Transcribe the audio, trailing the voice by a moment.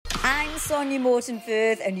Sonia Morton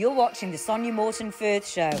Firth, and you're watching the Sonia Morton Firth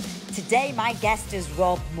Show. Today, my guest is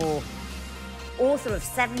Rob Moore, author of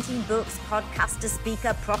 17 books, podcaster,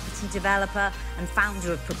 speaker, property developer, and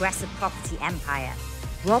founder of Progressive Property Empire.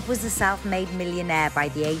 Rob was a self-made millionaire by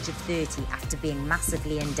the age of 30 after being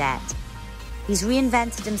massively in debt. He's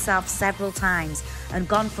reinvented himself several times and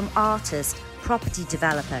gone from artist, property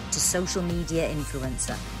developer to social media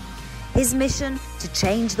influencer. His mission to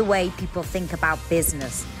change the way people think about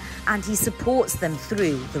business, and he supports them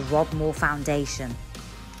through the Rob Moore Foundation.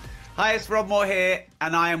 Hi, it's Rob Moore here,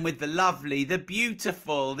 and I am with the lovely, the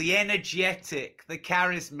beautiful, the energetic, the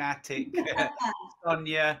charismatic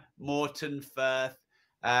Sonia Morton Firth,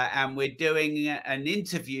 and we're doing an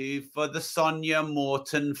interview for the Sonia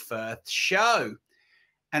Morton Firth Show.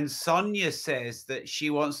 And Sonia says that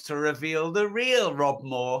she wants to reveal the real Rob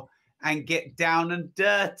Moore and get down and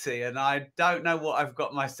dirty. And I don't know what I've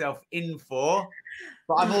got myself in for,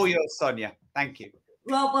 but I'm all yours, Sonia. Thank you.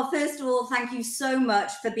 Well, first of all, thank you so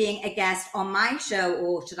much for being a guest on my show,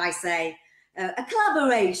 or should I say a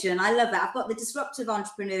collaboration. I love that. I've got the disruptive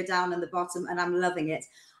entrepreneur down on the bottom and I'm loving it.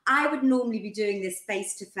 I would normally be doing this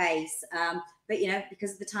face-to-face, but, you know,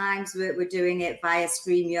 because of the times we're doing it via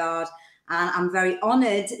StreamYard. And I'm very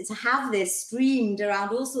honored to have this streamed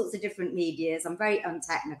around all sorts of different medias. I'm very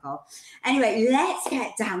untechnical. Anyway, let's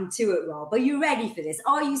get down to it, Rob. Are you ready for this?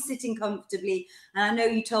 Are you sitting comfortably? And I know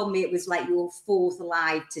you told me it was like your fourth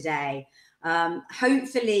live today.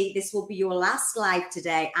 Hopefully this will be your last live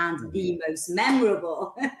today and the most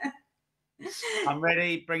memorable. I'm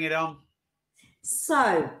ready. Bring it on.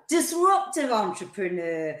 So, disruptive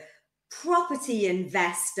entrepreneur, property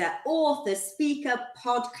investor, author, speaker,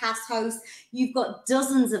 podcast host. You've got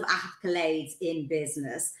dozens of accolades in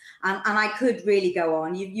business. And I could really go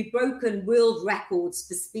on. You've broken world records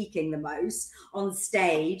for speaking the most on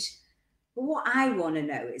stage. But what I want to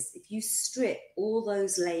know is, if you strip all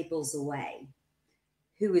those labels away,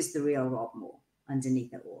 who is the real Rob Moore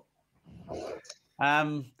underneath it all?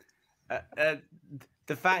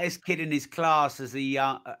 The fattest kid in his class as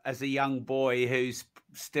a young boy who's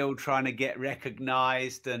still trying to get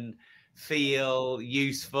recognized and feel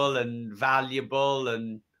useful and valuable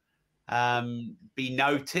and be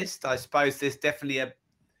noticed. I suppose there's definitely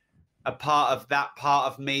a part of that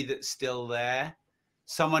part of me that's still there.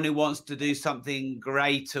 Someone who wants to do something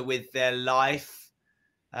greater with their life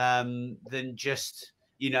than just,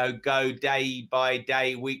 you know, go day by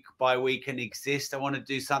day, week by week and exist. I want to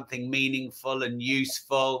do something meaningful and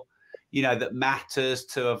useful, you know, that matters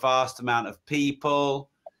to a vast amount of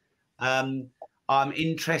people. I'm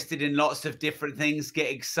interested in lots of different things,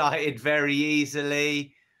 get excited very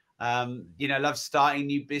easily. You know, love starting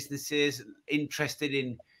new businesses, interested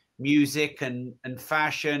in music and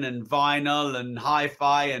fashion and vinyl and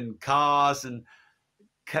hi-fi and cars and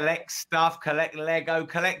collect stuff, collect Lego,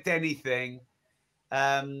 collect anything.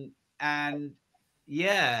 And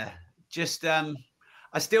yeah, just I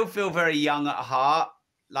still feel very young at heart.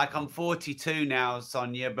 Like I'm 42 now,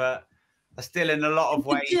 Sonia, but I still in a lot of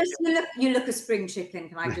ways. You look a spring chicken,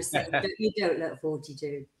 can I just say? You don't look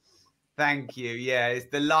 42. Thank you. Yeah,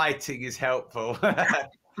 the lighting is helpful.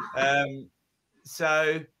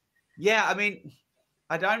 So, yeah, I mean,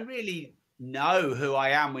 I don't really know who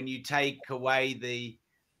I am when you take away the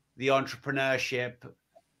entrepreneurship,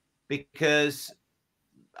 because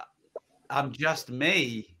I'm just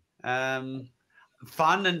me.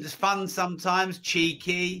 Fun and just fun sometimes,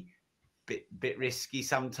 cheeky, bit risky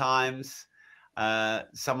sometimes.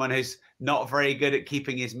 Someone who's not very good at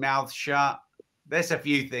keeping his mouth shut. There's a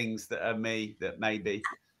few things that are me that maybe.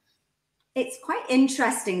 It's quite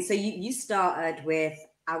interesting. So you started with,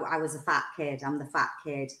 I was a fat kid. I'm the fat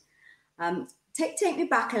kid. Take me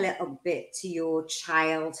back a little bit to your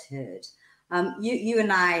childhood. You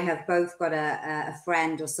and I have both got a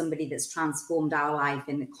friend or somebody that's transformed our life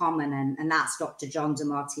in common, and that's Dr. John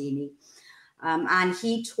DeMartini. And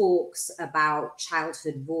he talks about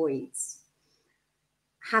childhood voids.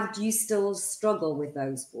 Do you still struggle with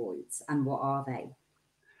those voids, and what are they?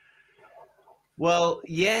 Well,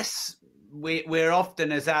 yes, we're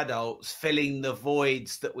often as adults filling the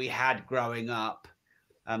voids that we had growing up.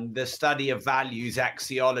 The study of values,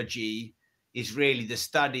 axiology, is really the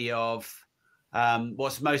study of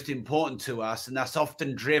what's most important to us, and that's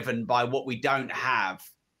often driven by what we don't have.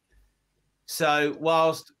 So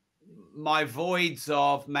whilst my voids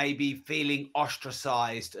of maybe feeling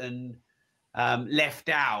ostracized and left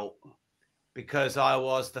out because I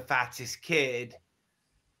was the fattest kid,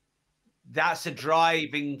 that's a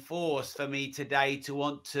driving force for me today to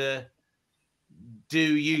want to do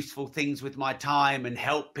useful things with my time and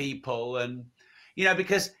help people. And you know,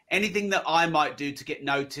 because anything that I might do to get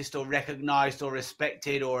noticed or recognized or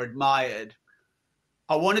respected or admired,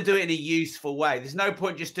 I want to do it in a useful way. There's no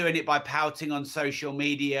point just doing it by pouting on social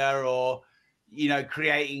media or, you know,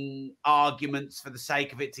 creating arguments for the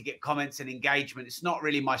sake of it to get comments and engagement. It's not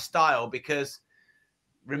really my style, because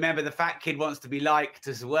remember, the fat kid wants to be liked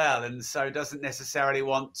as well. And so doesn't necessarily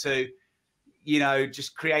want to, you know,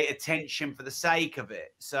 just create attention for the sake of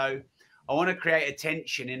it. So I want to create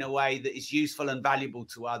attention in a way that is useful and valuable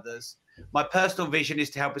to others. My personal vision is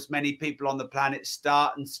to help as many people on the planet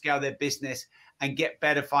start and scale their business and get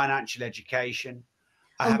better financial education.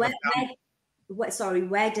 And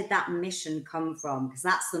where did that mission come from? Because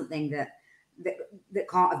that's something that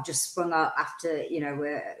can't have just sprung up after, you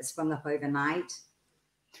know, sprung up overnight.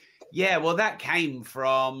 Yeah, well, that came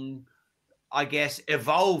from, I guess,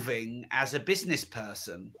 evolving as a business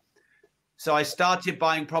person. So I started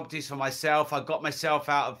buying properties for myself. I got myself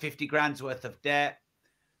out of 50 grand's worth of debt.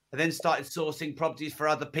 I then started sourcing properties for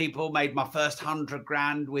other people, made my first 100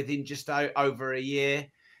 grand within just over a year,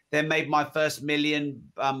 then made my first million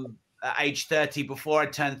at age 30 before I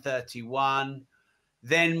turned 31.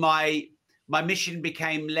 Then my mission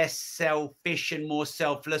became less selfish and more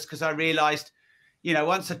selfless, because I realized, you know,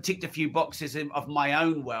 once I ticked a few boxes of my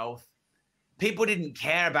own wealth, people didn't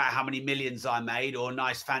care about how many millions I made or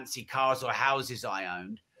nice fancy cars or houses I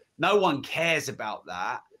owned. No one cares about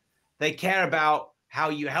that. They care about how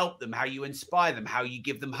you help them, how you inspire them, how you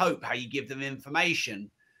give them hope, how you give them information,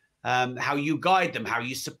 how you guide them, how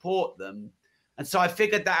you support them. And so I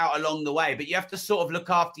figured that out along the way. But you have to sort of look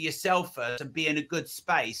after yourself first and be in a good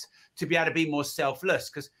space to be able to be more selfless.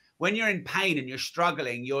 Because when you're in pain and you're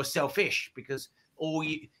struggling, you're selfish, because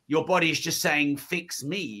your body is just saying, fix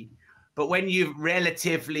me. But when you're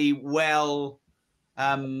relatively well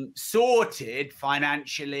sorted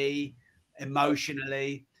financially,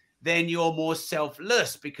 emotionally, then you're more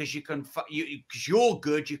selfless, because because you're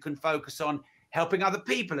good, you can focus on helping other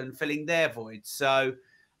people and filling their voids. So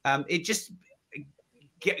it just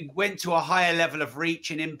went to a higher level of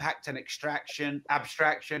reach and impact and abstraction.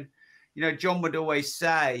 You know, John would always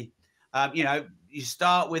say, you know, you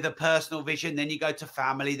start with a personal vision, then you go to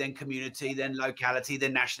family, then community, then locality,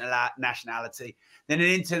 then nationality, then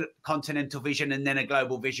an intercontinental vision, and then a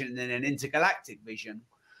global vision, and then an intergalactic vision.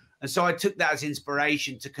 And so I took that as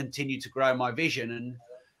inspiration to continue to grow my vision.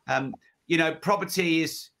 And, you know, property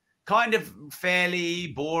is kind of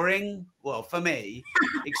fairly boring. Well, for me,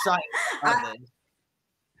 exciting for others.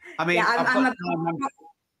 I mean, yeah,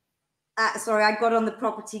 sorry, I got on the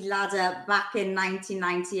property ladder back in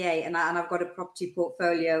 1998, and I've got a property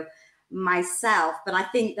portfolio myself, but I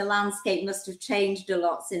think the landscape must have changed a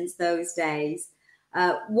lot since those days.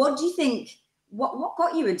 What do you think, what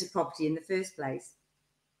got you into property in the first place?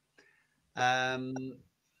 I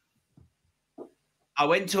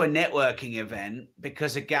went to a networking event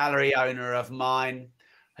because a gallery owner of mine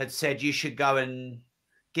had said, you should go and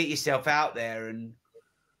get yourself out there and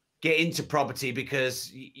get into property,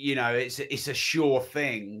 because, you know, it's a sure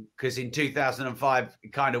thing. Because in 2005,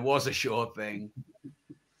 it kind of was a sure thing.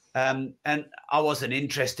 And I wasn't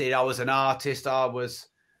interested. I was an artist. I was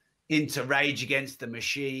into Rage Against the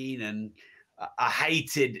Machine, and I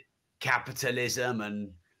hated capitalism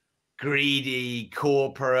and greedy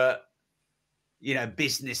corporate, you know,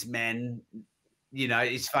 businessmen. You know,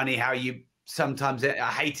 it's funny how sometimes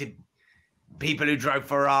I hated people who drove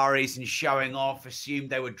Ferraris and showing off, assumed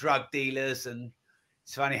they were drug dealers. And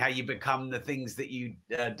it's funny how you become the things that you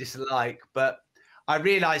dislike. But I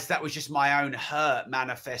realized that was just my own hurt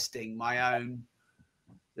manifesting, my own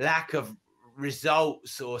lack of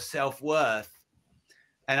results or self-worth.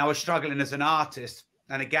 And I was struggling as an artist.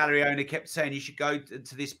 And a gallery owner kept saying, you should go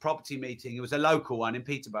to this property meeting. It was a local one in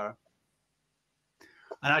Peterborough.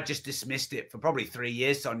 And I just dismissed it for probably 3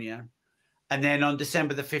 years, Sonia. And then on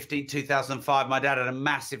December the 15th, 2005, my dad had a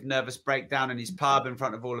massive nervous breakdown in his pub in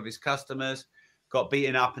front of all of his customers, got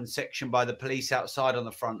beaten up and sectioned by the police outside on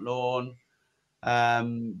the front lawn,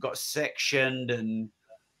 got sectioned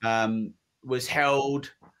and was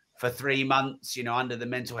held for 3 months, you know, under the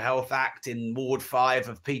Mental Health Act in Ward 5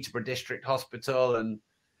 of Peterborough District Hospital. And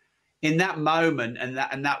in that moment and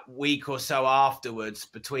that week or so afterwards,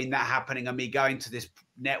 between that happening and me going to this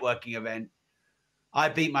networking event, I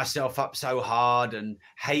beat myself up so hard and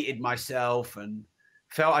hated myself and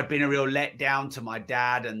felt I'd been a real letdown to my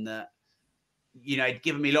dad, and that, you know, he'd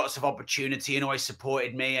given me lots of opportunity and always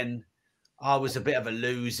supported me. And I was a bit of a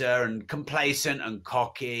loser and complacent and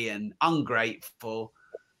cocky and ungrateful.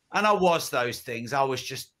 And I was those things. I was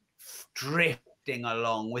just drifting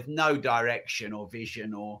along with no direction or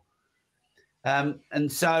vision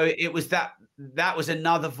And so it was that was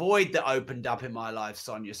another void that opened up in my life,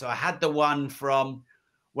 Sonia. So I had the one from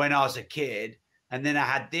when I was a kid, and then I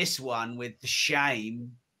had this one with the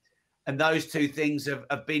shame. And those two things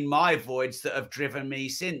have been my voids that have driven me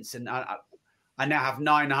since. And I now have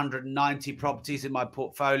 990 properties in my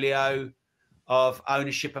portfolio of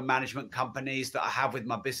ownership and management companies that I have with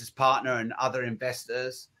my business partner and other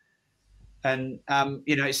investors. And,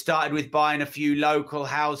 it started with buying a few local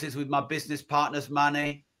houses with my business partner's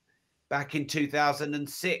money back in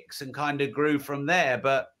 2006 and kind of grew from there.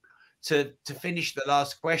 But to finish the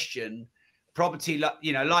last question, property,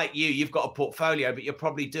 like you've got a portfolio, but you're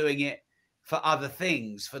probably doing it for other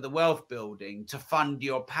things, for the wealth building, to fund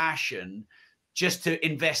your passion, just to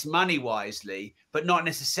invest money wisely, but not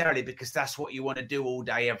necessarily because that's what you want to do all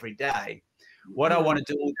day, every day. What I want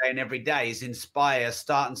to do all day and every day is inspire,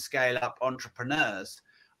 start and scale up entrepreneurs.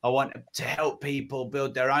 I want to help people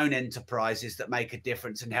build their own enterprises that make a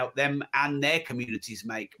difference and help them and their communities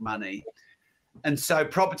make money. And so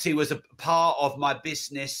property was a part of my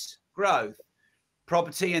business growth.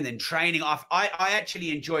 Property and then training. I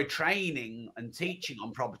actually enjoy training and teaching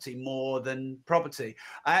on property more than property.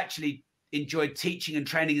 I actually enjoyed teaching and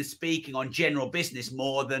training and speaking on general business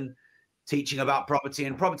more than teaching about property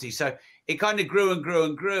and property. So it kind of grew and grew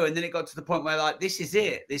and grew. And then it got to the point where, like, this is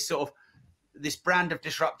it. This brand of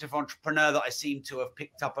disruptive entrepreneur that I seem to have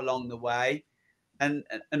picked up along the way, and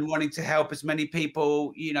wanting to help as many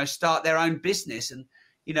people, start their own business. And,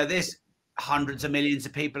 there's hundreds of millions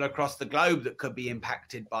of people across the globe that could be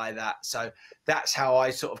impacted by that. So that's how I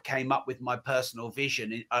sort of came up with my personal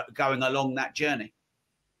vision going along that journey.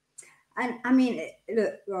 And I mean,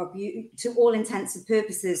 look, Rob, you, to all intents and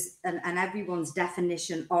purposes and everyone's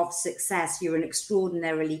definition of success, you're an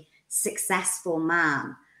extraordinarily successful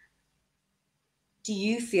man. Do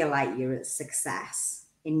you feel like you're a success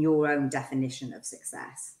in your own definition of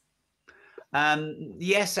success?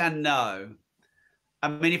 Yes and no. I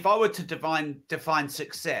mean, if I were to define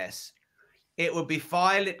success, it would be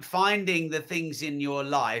finding the things in your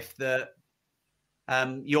life that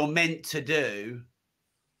you're meant to do,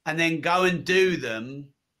 and then go and do them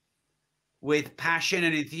with passion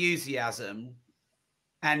and enthusiasm,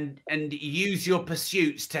 and use your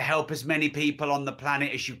pursuits to help as many people on the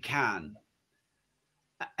planet as you can.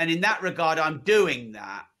 And in that regard, I'm doing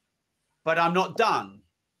that, but I'm not done,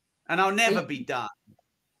 and I'll never be done.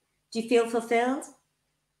 Do you feel fulfilled?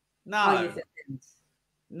 No. Are you fulfilled?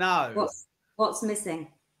 No. What's missing?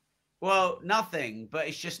 Well, nothing, but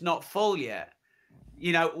it's just not full yet.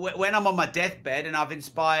 When I'm on my deathbed and I've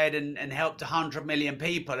inspired and helped 100 million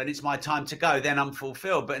people and it's my time to go, then I'm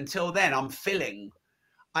fulfilled. But until then, I'm filling.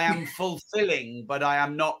 I am fulfilling, but I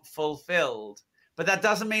am not fulfilled. But that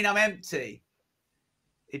doesn't mean I'm empty.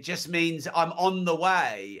 It just means I'm on the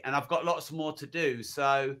way and I've got lots more to do.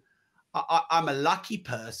 So I'm a lucky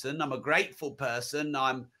person. I'm a grateful person.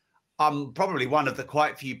 I'm probably one of the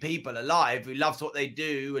quite few people alive who loves what they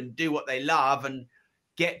do and do what they love and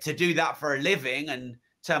get to do that for a living and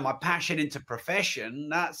turn my passion into profession.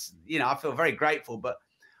 That's, I feel very grateful, but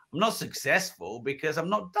I'm not successful because I'm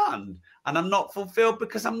not done, and I'm not fulfilled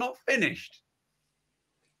because I'm not finished.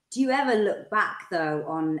 Do you ever look back, though,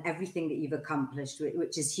 on everything that you've accomplished,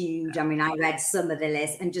 which is huge? I mean, I read some of the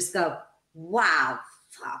list and just go, wow,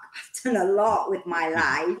 fuck, I've done a lot with my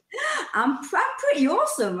life. I'm pretty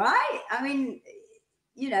awesome, right? I mean,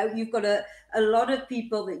 you've got a lot of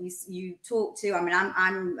people that you talk to. I mean,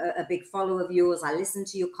 I'm a big follower of yours. I listen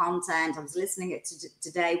to your content. I was listening it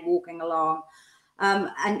today, walking along.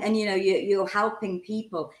 And you're helping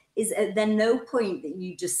people. Is there no point that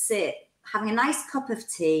you just sit having a nice cup of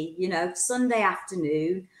tea, Sunday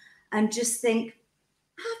afternoon, and just think,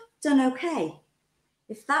 I've done okay.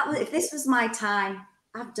 If this was my time,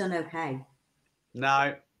 I've done okay.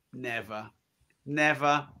 No, never.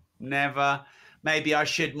 Maybe I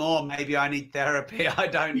should more. Maybe I need therapy. I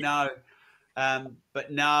don't know.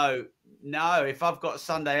 But no. If I've got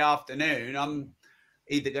Sunday afternoon, I'm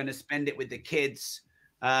either going to spend it with the kids,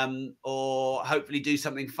 or hopefully do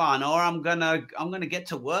something fun, or I'm gonna get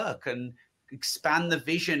to work and expand the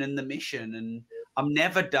vision and the mission. And I'm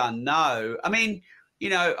never done. No, I mean,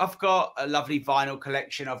 I've got a lovely vinyl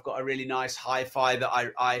collection. I've got a really nice hi-fi that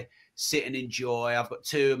I sit and enjoy. I've got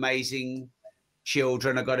 2 amazing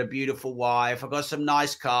children. I've got a beautiful wife. I've got some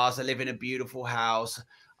nice cars. I live in a beautiful house.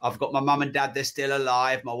 I've got my mum and dad. They're still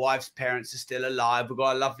alive. My wife's parents are still alive. We've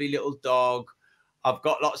got a lovely little dog. I've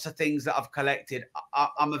got lots of things that I've collected.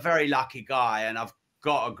 I'm a very lucky guy, and I've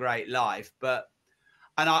got a great life, and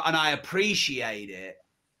I appreciate it.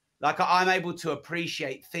 Like, I'm able to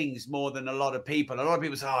appreciate things more than a lot of people. A lot of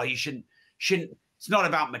people say, oh, you shouldn't it's not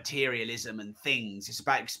about materialism and things. It's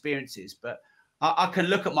about experiences. But I can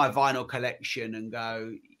look at my vinyl collection and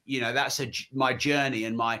go, you know, that's my journey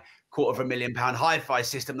and my £250,000 hi-fi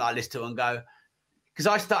system that I listen to, and go, because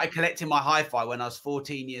I started collecting my hi-fi when I was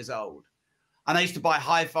 14 years old. And I used to buy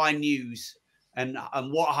Hi-Fi News and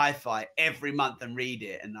What Hi-Fi every month and read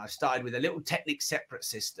it. And I started with a little Technic separate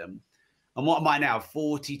system. And what am I now?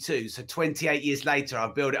 42. So 28 years later,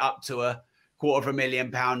 I've built it up to a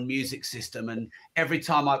 £250,000 music system. And every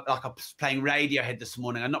time I was playing Radiohead this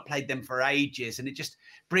morning, I've not played them for ages. And it just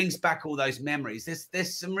brings back all those memories.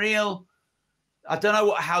 There's some real, I don't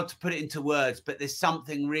know how to put it into words, but there's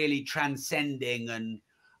something really transcending, and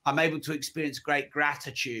I'm able to experience great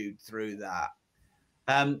gratitude through that.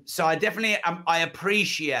 So I definitely, I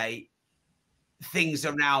appreciate things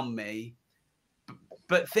around me,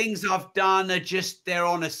 but things I've done are just, they're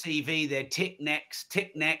on a CV. They're tick next,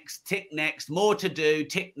 tick next, tick next, more to do,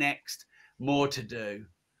 tick next, more to do.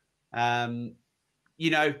 You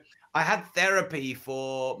know, I had therapy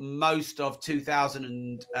for most of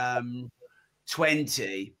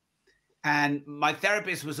 2020. And my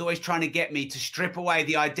therapist was always trying to get me to strip away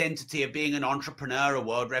the identity of being an entrepreneur, a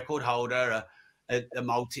world record holder, a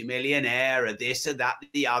multimillionaire, a this, or that,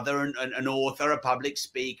 the other, an author, a public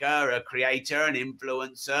speaker, a creator, an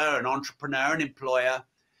influencer, an entrepreneur, an employer,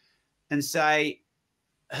 and say,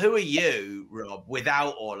 who are you, Rob,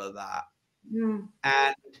 without all of that? Mm.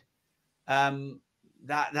 And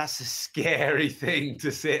that's a scary thing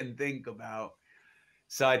to sit and think about.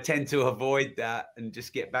 So I tend to avoid that and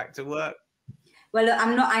just get back to work. Well, look,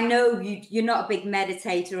 I'm not. I know you're not a big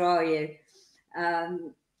meditator, are you?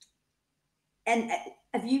 And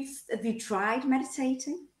have you tried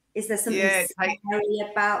meditating? Is there something scary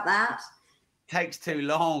about that? Takes too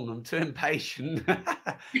long. I'm too impatient.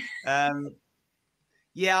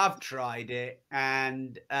 Yeah, I've tried it,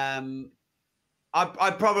 and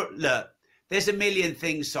I probably look. There's a million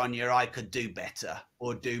things, Sonia, I could do better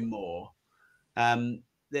or do more.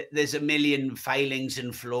 There's a million failings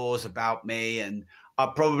and flaws about me, and I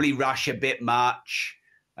probably rush a bit much.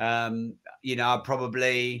 You know, I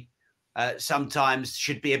probably sometimes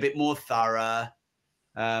should be a bit more thorough.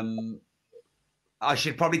 I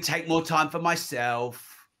should probably take more time for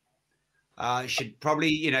myself. I should probably,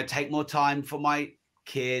 you know, take more time for my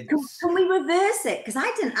kids. Can we reverse it? Because I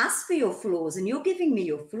didn't ask for your flaws, and you're giving me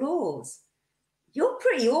your flaws. You're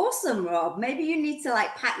pretty awesome, Rob. Maybe you need to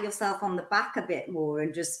like pat yourself on the back a bit more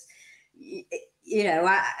and just, you know,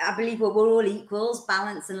 I believe we're all equals,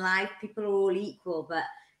 balance in life. People are all equal, but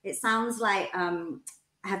it sounds like, do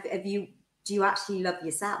you actually love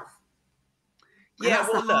yourself? Yeah,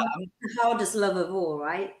 well, look, the hardest love of all,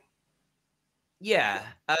 right? Yeah.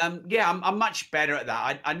 I'm much better at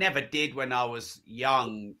that. I never did when I was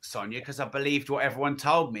young, Sonia, because I believed what everyone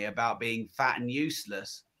told me about being fat and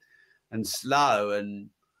useless and slow and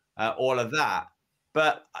all of that.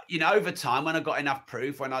 But, you know, over time, when I got enough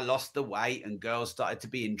proof, when I lost the weight and girls started to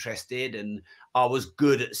be interested and I was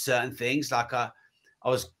good at certain things, like I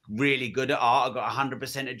was really good at art. I got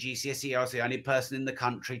 100% at GCSE. I was the only person in the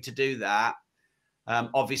country to do that.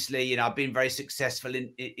 Obviously, you know, I've been very successful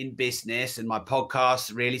in business, and my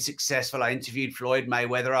podcast's really successful. I interviewed Floyd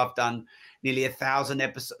Mayweather. I've done nearly 1,000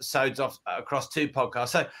 episodes across 2 podcasts.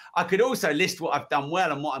 So I could also list what I've done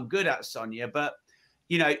well and what I'm good at, Sonia. But,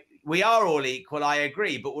 you know, we are all equal, I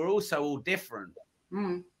agree, but we're also all different.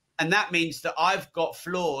 Mm. And that means that I've got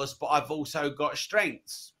flaws, but I've also got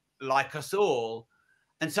strengths, like us all.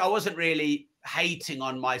 And so I wasn't really hating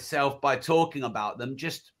on myself by talking about them,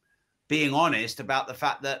 just being honest about the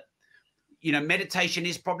fact that, you know, meditation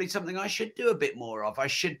is probably something I should do a bit more of. I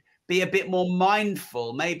should be a bit more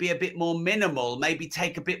mindful, maybe a bit more minimal, maybe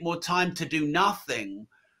take a bit more time to do nothing.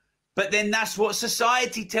 But then that's what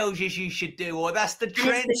society tells you should do, or that's the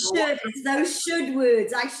trend. It's those should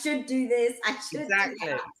words. I should do this. I should do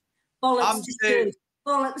that. Bollocks to should.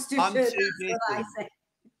 Bollocks to should. That's what I say.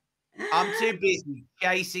 I'm too busy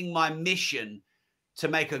chasing my mission to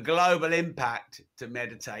make a global impact to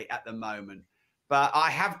meditate at the moment. But I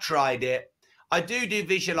have tried it. I do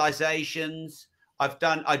visualizations.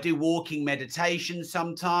 I do walking meditation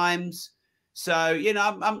sometimes. So, you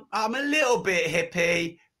know, I'm a little bit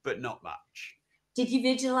hippie, but not much. Did you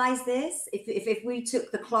visualize this? If we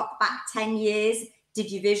took the clock back 10 years,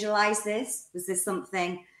 did you visualize this? Was this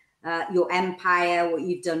something, your empire, what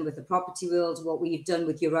you've done with the property world, what you've done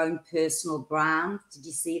with your own personal brand? Did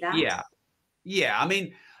you see that? Yeah. I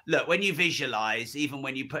mean, look, when you visualize, even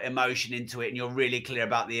when you put emotion into it and you're really clear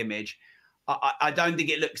about the image, I don't think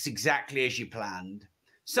it looks exactly as you planned.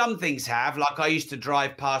 Some things have, like I used to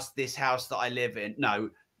drive past this house that I live in. No,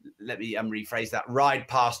 let me rephrase that. Ride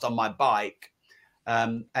past on my bike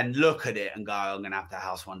and look at it and go, I'm going to have that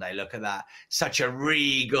house one day. Look at that. Such a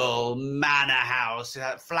regal manor house,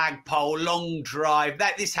 that flagpole, long drive.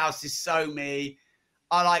 This house is so me.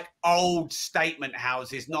 I like old statement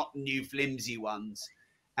houses, not new flimsy ones.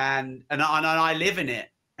 And I live in it,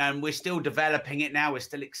 and we're still developing it now. We're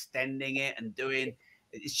still extending it and doing,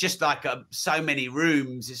 it's just like so many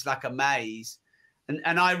rooms. It's like a maze.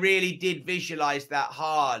 And I really did visualize that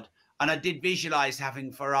hard. And I did visualize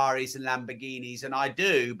having Ferraris and Lamborghinis, and I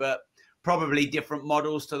do, but probably different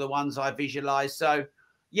models to the ones I visualize. So,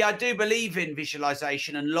 yeah, I do believe in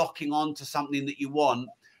visualization and locking on to something that you want.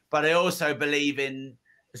 But I also believe in,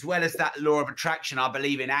 as well as that law of attraction, I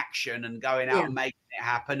believe in action and going out and making it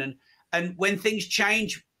happen. And when things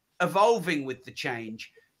change, evolving with the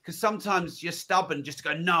change, because sometimes you're stubborn just to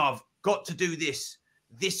go, no, I've got to do this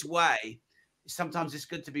way. Sometimes it's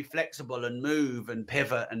good to be flexible and move and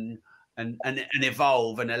pivot and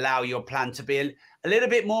evolve and allow your plan to be a little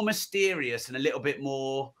bit more mysterious and a little bit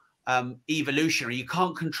more evolutionary. You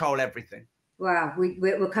can't control everything. Wow,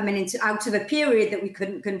 we're coming out of a period that we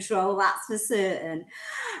couldn't control, that's for certain.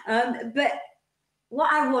 But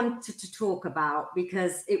what I wanted to talk about,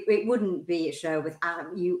 because it wouldn't be a show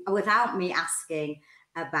without me asking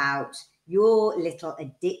about your little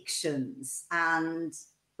addictions. And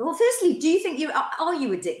well, firstly, do you think are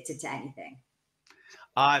you addicted to anything?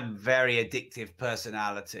 I'm very addictive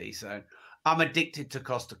personality, so I'm addicted to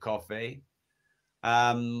Costa Coffee.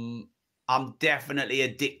 I'm definitely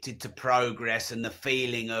addicted to progress and the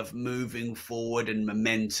feeling of moving forward and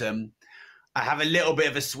momentum. I have a little bit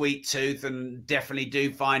of a sweet tooth and definitely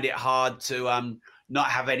do find it hard to not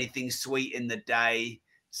have anything sweet in the day.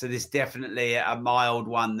 So there's definitely a mild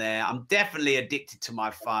one there. I'm definitely addicted to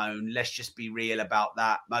my phone. Let's just be real about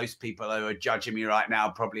that. Most people who are judging me right now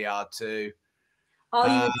probably are too. Are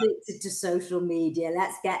you addicted to social media?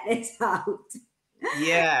 Let's get this out.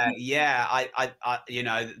 Yeah. I you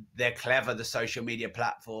know, they're clever, the social media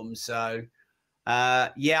platforms. So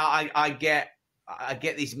I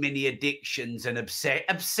get these mini addictions and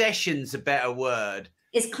obsession's a better word.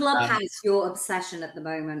 Is Clubhouse your obsession at the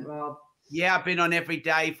moment, Rob? Yeah, I've been on every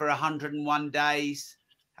day for 101 days.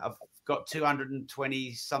 I've got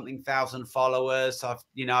 220 something thousand followers. I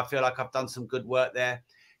feel like I've done some good work there,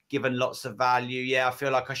 given lots of value. Yeah, I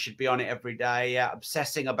feel like I should be on it every day. Yeah,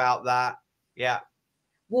 obsessing about that. Yeah.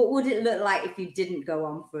 What would it look like if you didn't go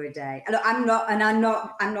on for a day? I'm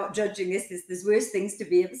not judging this. There's worse things to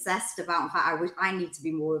be obsessed about. In fact, I need to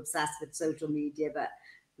be more obsessed with social media, but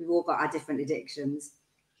we've all got our different addictions.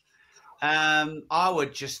 I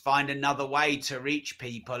would just find another way to reach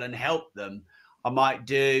people and help them. I might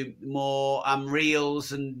do more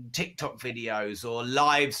reels and TikTok videos or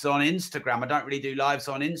lives on Instagram. I don't really do lives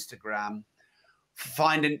on Instagram.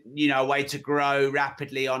 Finding, a way to grow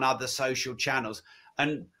rapidly on other social channels.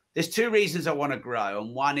 And there's two reasons I want to grow.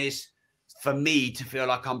 And one is for me to feel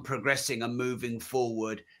like I'm progressing and moving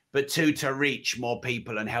forward, but two, to reach more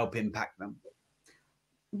people and help impact them.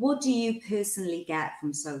 What do you personally get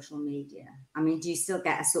from social media? I mean, do you still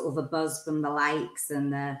get a sort of a buzz from the likes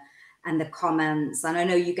and the comments? And I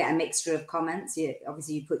know you get a mixture of comments.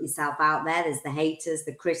 Obviously you put yourself out there. There's the haters,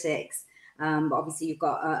 the critics, but obviously you've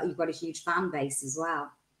got a huge fan base as well.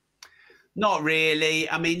 Not really.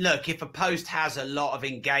 I mean, look, if a post has a lot of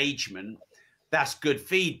engagement, that's good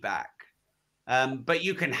feedback. But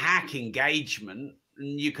you can hack engagement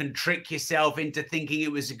and you can trick yourself into thinking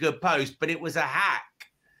it was a good post, but it was a hack.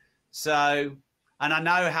 So, and I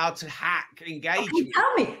know how to hack engagement. Okay,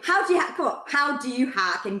 tell me, how do you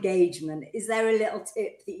hack engagement? Is there a little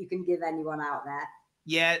tip that you can give anyone out there?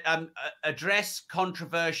 Yeah, address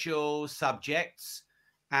controversial subjects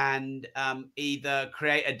and either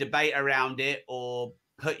create a debate around it or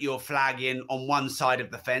put your flag in on one side of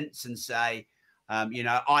the fence and say,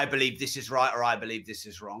 I believe this is right or I believe this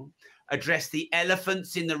is wrong. Address the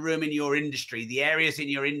elephants in the room in your industry, the areas in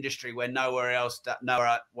your industry where no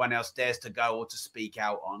one else dares to go or to speak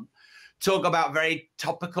out on. Talk about very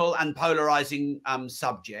topical and polarizing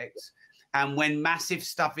subjects. And when massive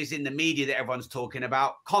stuff is in the media that everyone's talking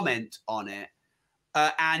about, comment on it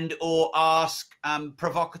and or ask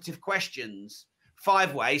provocative questions.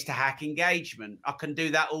 5 ways to hack engagement. I can do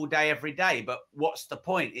that all day, every day. But what's the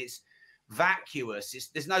point? It's vacuous.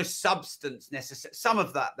 There's no substance necessary. Some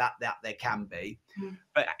of that there can be,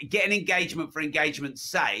 but getting engagement for engagement's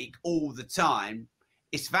sake all the time,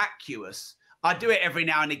 it's vacuous. I do it every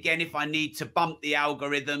now and again if I need to bump the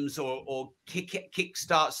algorithms or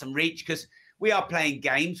kickstart some reach, because we are playing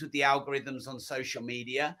games with the algorithms on social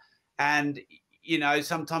media, and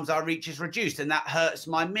sometimes our reach is reduced, and that hurts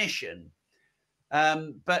my mission.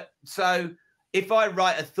 But so if I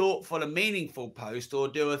write a thoughtful and meaningful post, or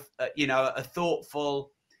do a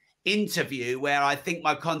thoughtful interview where I think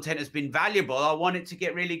my content has been valuable, I want it to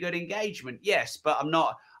get really good engagement. Yes, but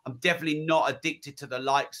I'm definitely not addicted to the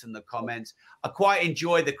likes and the comments. I quite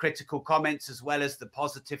enjoy the critical comments as well as the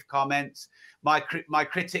positive comments. My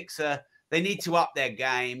critics they need to up their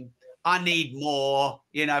game. I need more.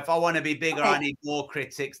 You know, if I want to be bigger, I need more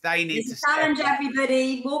critics. They need to challenge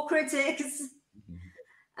everybody. More critics.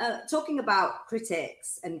 Talking about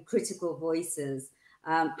critics and critical voices,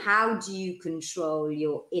 how do you control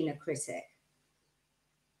your inner critic?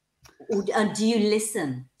 Or do you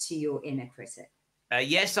listen to your inner critic?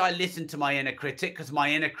 Yes, I listen to my inner critic, because my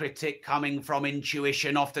inner critic, coming from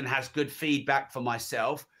intuition, often has good feedback for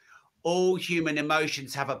myself. All human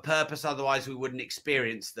emotions have a purpose, otherwise we wouldn't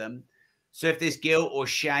experience them. So if there's guilt or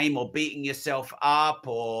shame or beating yourself up,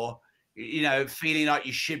 or feeling like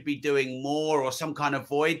you should be doing more, or some kind of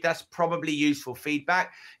void, that's probably useful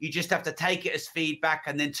feedback. You just have to take it as feedback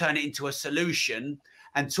and then turn it into a solution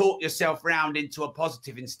and talk yourself round into a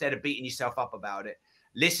positive instead of beating yourself up about it.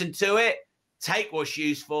 Listen to it, take what's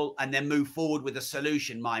useful, and then move forward with a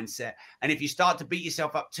solution mindset. And if you start to beat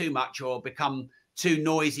yourself up too much or become too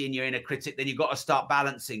noisy in your inner critic, then you've got to start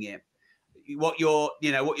balancing it. What you're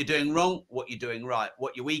doing wrong, what you're doing right,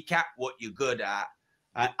 what you're weak at, what you're good at.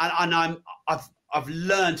 I've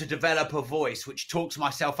learned to develop a voice which talks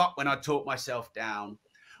myself up when I talk myself down,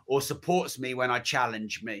 or supports me when I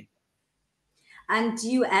challenge me. And do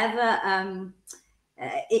you ever,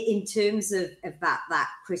 in terms of that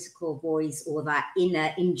critical voice or that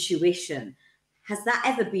inner intuition, has that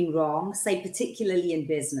ever been wrong? Say, particularly in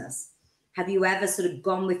business, have you ever sort of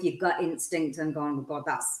gone with your gut instinct and gone, oh God,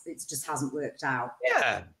 it just hasn't worked out?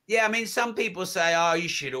 Yeah. I mean, some people say, oh, you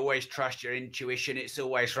should always trust your intuition. It's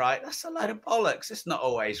always right. That's a load of bollocks. It's not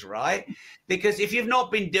always right. Because if you've not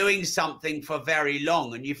been doing something for very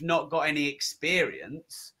long and you've not got any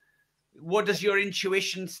experience, what does your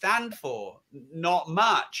intuition stand for? Not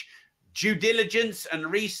much. Due diligence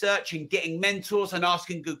and research and getting mentors and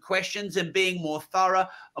asking good questions and being more thorough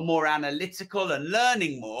and more analytical and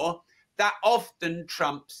learning more, that often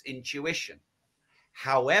trumps intuition.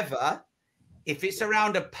 However, if it's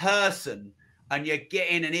around a person and you're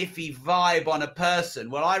getting an iffy vibe on a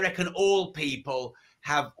person, well, I reckon all people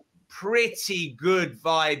have pretty good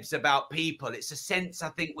vibes about people. It's a sense I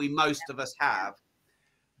think most of us have.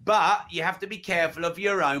 But you have to be careful of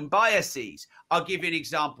your own biases. I'll give you an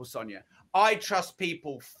example, Sonia. I trust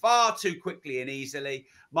people far too quickly and easily.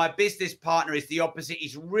 My business partner is the opposite.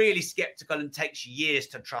 He's really skeptical and takes years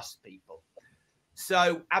to trust people.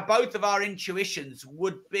 So both of our intuitions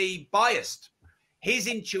would be biased. His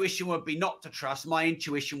intuition would be not to trust. My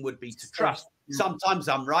intuition would be to trust. Sometimes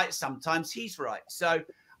I'm right. Sometimes he's right. So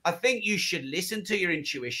I think you should listen to your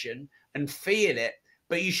intuition and feel it.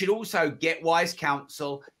 But you should also get wise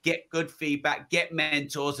counsel, get good feedback, get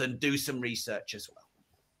mentors, and do some research as well.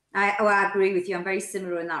 I agree with you. I'm very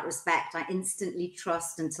similar in that respect. I instantly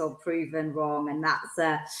trust until proven wrong. And that's,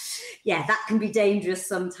 that can be dangerous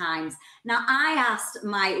sometimes. Now, I asked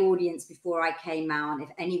my audience before I came on if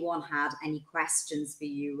anyone had any questions for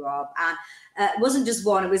you, Rob. And it wasn't just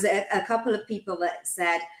one, it was a couple of people that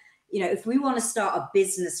said, if we want to start a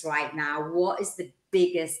business right now, what is the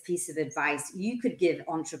biggest piece of advice you could give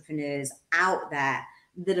entrepreneurs out there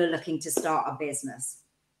that are looking to start a business?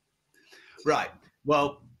 Right.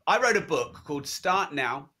 Well, I wrote a book called Start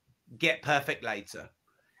Now, Get Perfect Later.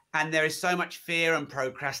 And there is so much fear and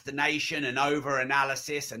procrastination and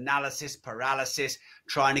over-analysis, analysis paralysis,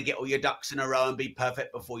 trying to get all your ducks in a row and be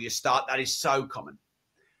perfect before you start. That is so common.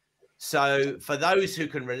 So for those who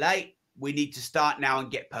can relate, we need to start now and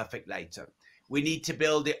get perfect later. We need to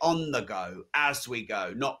build it on the go, as we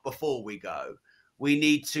go, not before we go. We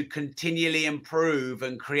need to continually improve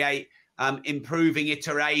and create improving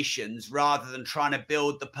iterations rather than trying to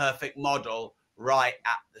build the perfect model right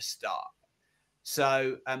at the start.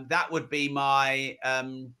 So that would be my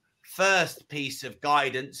first piece of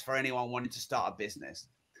guidance for anyone wanting to start a business.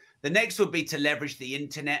 The next would be to leverage the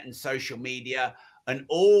internet and social media and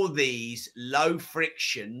all these low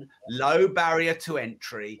friction, low barrier to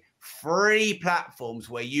entry, free platforms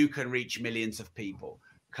where you can reach millions of people.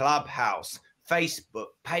 Clubhouse, Facebook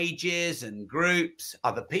pages and groups,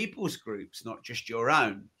 other people's groups, not just your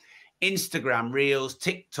own. Instagram Reels,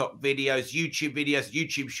 TikTok videos,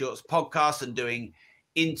 YouTube Shorts, podcasts, and doing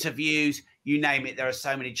interviews, you name it. There are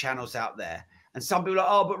so many channels out there. And some people are like,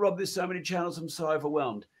 oh, but Rob, there's so many channels, I'm so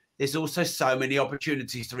overwhelmed. There's also so many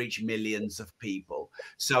opportunities to reach millions of people.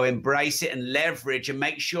 So embrace it and leverage and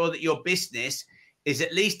make sure that your business is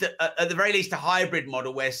at least, at the very least, a hybrid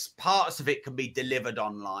model where parts of it can be delivered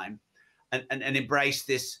online. and embrace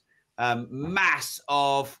this mass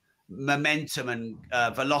of momentum and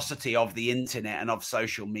velocity of the internet and of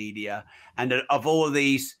social media and of all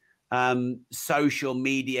these social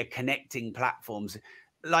media connecting platforms.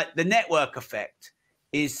 Like the network effect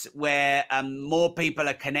is where more people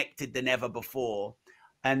are connected than ever before.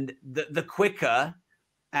 And the quicker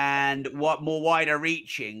and what more wider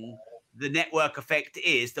reaching the network effect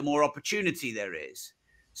is, the more opportunity there is.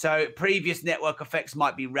 So previous network effects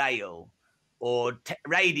might be rail or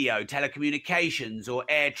radio, telecommunications, or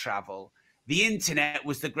air travel. The internet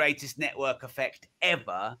was the greatest network effect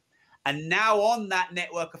ever. And now on that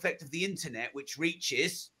network effect of the internet, which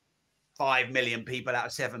reaches 5 million people out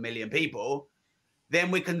of 7 million people,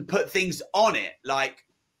 then we can put things on it like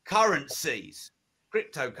currencies,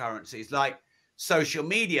 cryptocurrencies, like social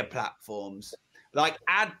media platforms, like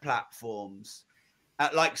ad platforms,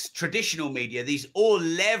 like traditional media. These all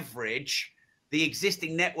leverage the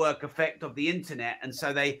existing network effect of the internet. And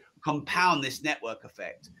so they compound this network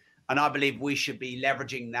effect. And I believe we should be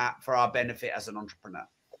leveraging that for our benefit as an entrepreneur.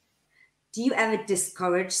 Do you ever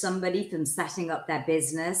discourage somebody from setting up their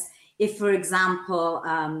business? If, for example,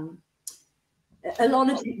 a lot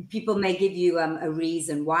of people may give you a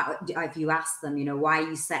reason why, if you ask them, why are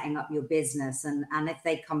you setting up your business? And if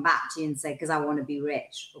they come back to you and say, because I want to be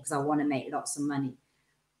rich or because I want to make lots of money,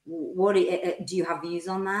 what do you have views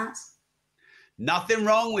on that? Nothing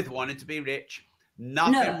wrong with wanting to be rich.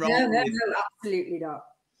 Nothing wrong. No, absolutely not.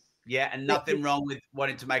 Yeah, and nothing wrong with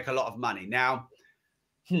wanting to make a lot of money. Now,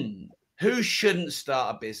 who shouldn't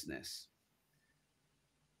start a business?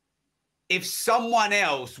 If someone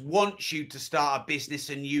else wants you to start a business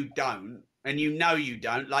and you don't, and you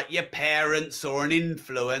don't, like your parents or an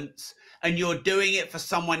influence, and you're doing it for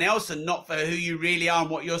someone else and not for who you really are and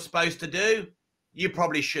what you're supposed to do, you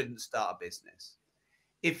probably shouldn't start a business.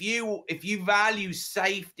 If you value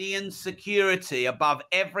safety and security above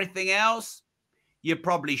everything else, you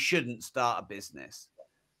probably shouldn't start a business.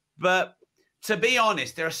 But to be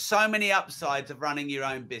honest, there are so many upsides of running your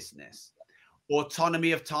own business.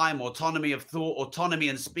 Autonomy of time, autonomy of thought, autonomy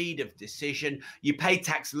and speed of decision. You pay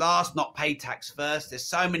tax last, not pay tax first. There's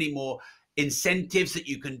so many more incentives that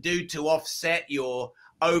you can do to offset your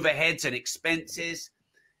overheads and expenses.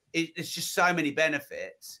 It's just so many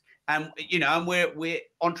benefits. And, and we're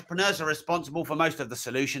entrepreneurs are responsible for most of the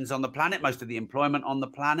solutions on the planet, most of the employment on the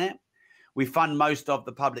planet. We fund most of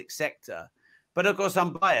the public sector. But of course,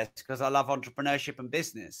 I'm biased because I love entrepreneurship and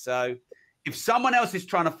business. So if someone else is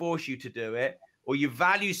trying to force you to do it, or you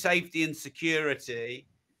value safety and security,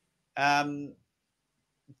 don't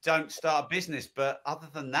start a business. But other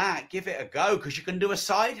than that, give it a go, because you can do a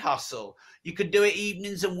side hustle. You can do it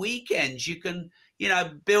evenings and weekends. You can,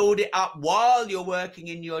 build it up while you're working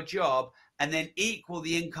in your job and then equal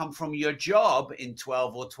the income from your job in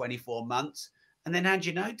 12 or 24 months and then hand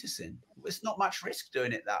your notice in. It's not much risk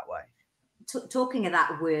doing it that way. Talking of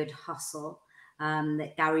that word hustle,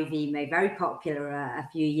 that Gary Vee made very popular a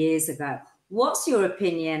few years ago. What's your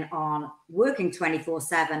opinion on working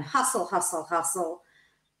 24/7, hustle, hustle, hustle?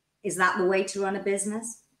 Is that the way to run a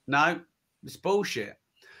business? No, it's bullshit.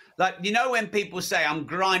 Like, when people say I'm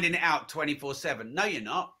grinding it out 24/7, no, you're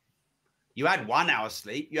not. You had 1 hour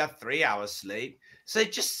sleep, you have 3 hours sleep. So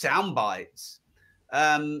just sound bites.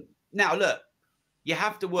 Now, look, you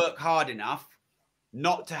have to work hard enough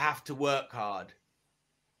not to have to work hard.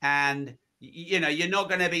 And, you're not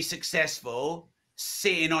going to be successful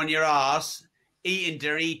sitting on your ass, eating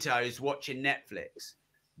Doritos, watching Netflix.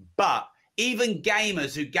 But even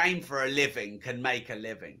gamers who game for a living can make a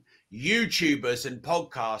living. YouTubers and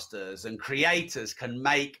podcasters and creators can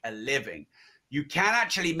make a living. You can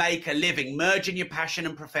actually make a living merging your passion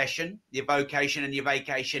and profession, your vocation and your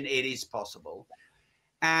vacation. It is possible.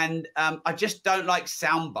 And I just don't like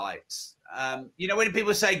sound bites. When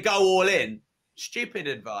people say go all in, stupid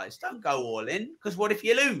advice. Don't go all in, because what if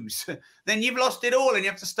you lose? Then you've lost it all and you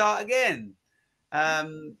have to start again.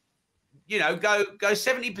 Go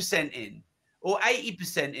 70% in or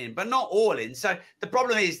 80% in, but not all in. So the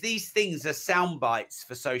problem is these things are sound bites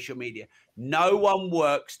for social media. No one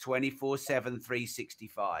works 24/7,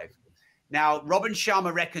 365. Now, Robin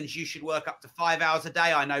Sharma reckons you should work up to 5 hours a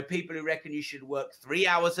day. I know people who reckon you should work 3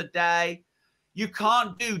 hours a day. You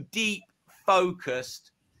can't do deep,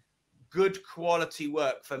 focused, good quality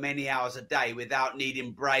work for many hours a day without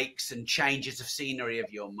needing breaks and changes of scenery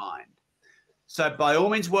of your mind. So by all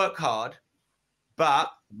means, work hard,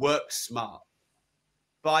 but work smart.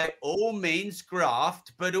 By all means,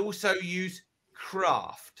 graft, but also use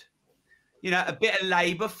craft. A bit of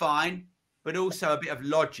labor, fine, but also a bit of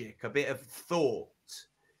logic, a bit of thought.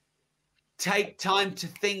 take time to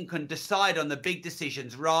think and decide on the big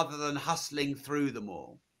decisions rather than hustling through them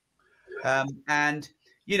all. And,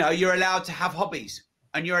 you know, you're allowed to have hobbies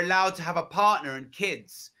and you're allowed to have a partner and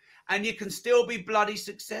kids, and you can still be bloody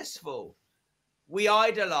successful. We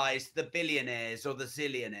idolize the billionaires or the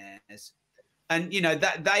zillionaires. And, you know,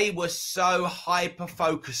 that they were so hyper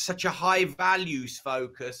focused, such a high values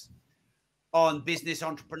focus on business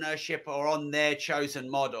entrepreneurship or on their chosen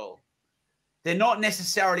model. They're not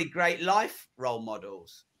necessarily great life role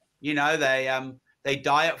models. You know, they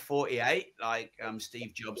die at 48, like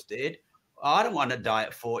Steve Jobs did. I don't want to die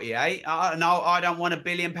at 48. No, I don't want £1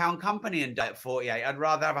 billion company and die at 48. I'd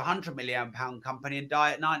rather have £100 million company and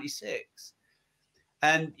die at 96.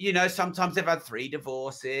 And, you know, sometimes they've had 3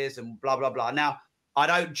 divorces and blah, blah, blah. Now, I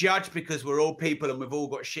don't judge because we're all people and we've all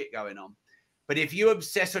got shit going on. But if you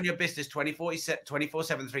obsess on your business 24/7,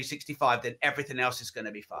 365, then everything else is going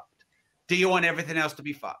to be fucked. Do you want everything else to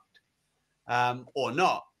be fucked or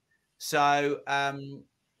not? So,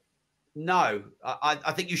 no,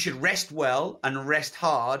 I think you should rest well and rest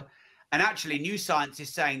hard. And actually, new science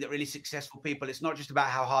is saying that really successful people, it's not just about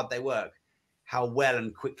how hard they work, how well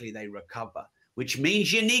and quickly they recover, which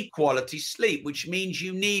means you need quality sleep, which means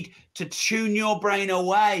you need to tune your brain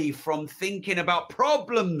away from thinking about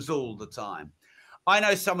problems all the time. I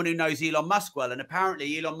know someone who knows Elon Musk well, and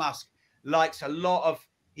apparently Elon Musk likes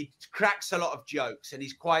he cracks a lot of jokes, and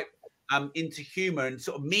he's quite into humor and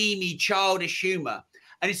sort of memey, childish humor.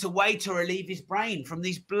 And it's a way to relieve his brain from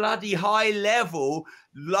these bloody high level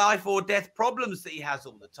life or death problems that he has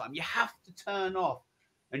all the time. You have to turn off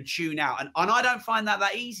and tune out. And I don't find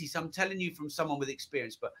that easy. So I'm telling you from someone with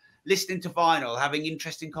experience, but listening to vinyl, having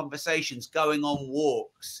interesting conversations, going on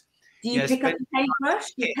walks. Do you pick up a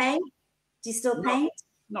paintbrush? Do you paint? Do you still paint?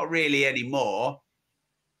 Not really anymore.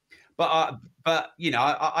 But you know,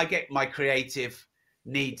 I get my creative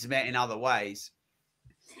needs met in other ways.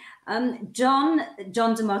 John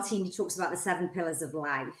DeMartini talks about the 7 pillars of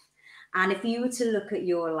life. And if you were to look at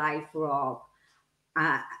your life, Rob,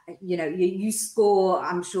 you know, you score,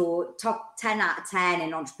 I'm sure, top 10 out of 10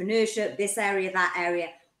 in entrepreneurship, this area, that area.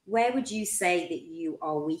 Where would you say that you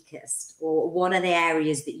are weakest, or what are the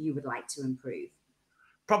areas that you would like to improve?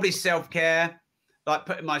 Probably self-care, like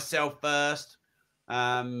putting myself first.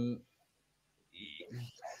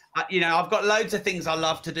 You know, I've got loads of things I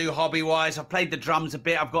love to do hobby-wise. I played the drums a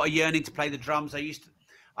bit. I've got a yearning to play the drums.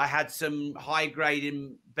 I had some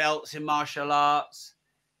high-grading belts in martial arts.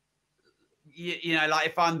 You know, like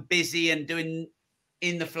if I'm busy and doing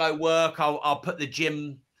in the flow work, I'll put the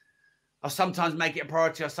gym. I'll sometimes make it a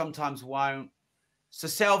priority. I sometimes won't. So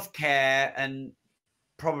self-care and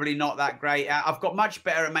probably not that great. I've got much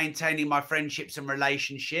better at maintaining my friendships and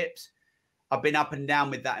relationships. I've been up and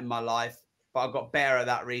down with that in my life, but I've got better at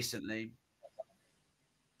that recently.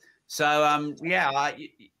 So, yeah,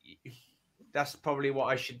 that's probably what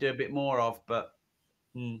I should do a bit more of, but.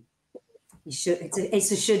 You should.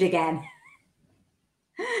 It's a should again.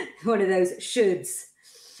 One of those shoulds.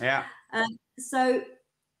 Yeah. So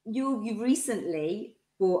you've recently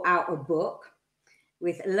brought out a book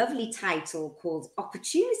with a lovely title called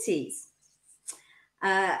Opportunities.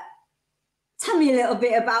 Tell me a little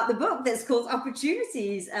bit about the book that's called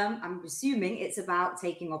Opportunities. I'm assuming it's about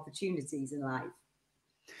taking opportunities in life.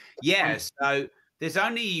 Yes. So there's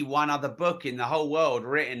only one other book in the whole world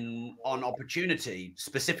written on opportunity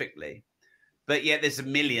specifically, but yet there's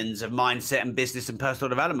millions of mindset and business and personal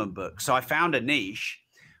development books. So I found a niche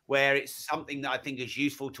where it's something that I think is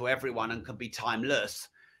useful to everyone and can be timeless,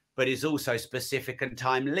 but is also specific and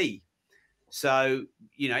timely. So,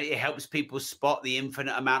 you know, it helps people spot the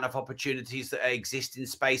infinite amount of opportunities that exist in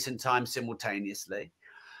space and time simultaneously.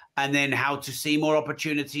 And then how to see more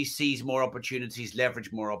opportunities, seize more opportunities,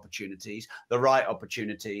 leverage more opportunities, the right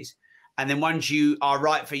opportunities. And then once you are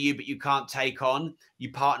right for you, but you can't take on,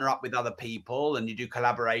 you partner up with other people and you do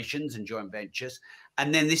collaborations and joint ventures.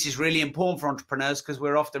 And then this is really important for entrepreneurs because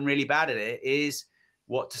we're often really bad at it, is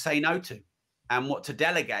what to say no to and what to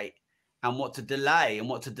delegate and what to delay and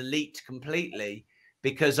what to delete completely,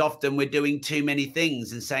 because often we're doing too many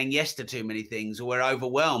things and saying yes to too many things, or we're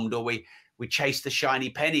overwhelmed, or we chase the shiny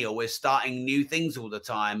penny, or we're starting new things all the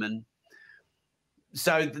time. And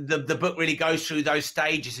so the book really goes through those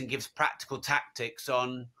stages and gives practical tactics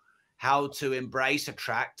on how to embrace,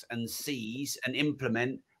 attract and seize and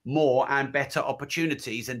implement more and better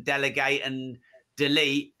opportunities and delegate and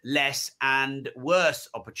delete less and worse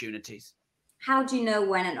opportunities. How do you know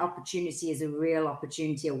when an opportunity is a real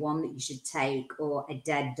opportunity, or one that you should take, or a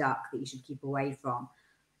dead duck that you should keep away from?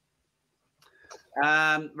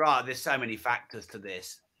 Right, there's so many factors to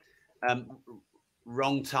this.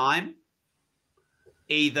 Wrong time.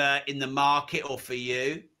 either in the market or for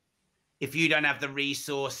you. If you don't have the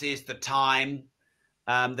resources, the time,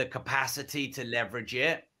 the capacity to leverage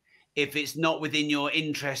it, if it's not within your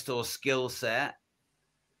interest or skill set,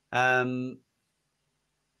 if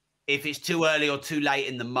it's too early or too late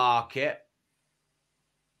in the market,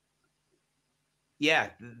 yeah,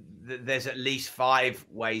 there's at least 5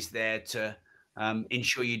 ways there to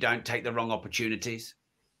ensure you don't take the wrong opportunities.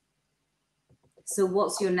 So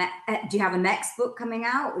what's your next, do you have a next book coming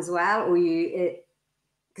out as well? Or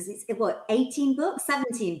because it's what, 18 books,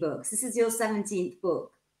 17 books? This is your 17th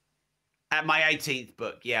book. At my 18th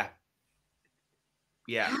book, yeah.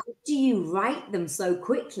 Yeah. How do you write them so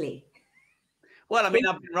quickly? Well, I mean,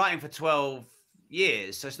 I've been writing for 12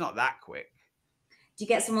 years, so it's not that quick. Do you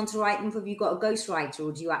get someone to write them? Have you got a ghostwriter,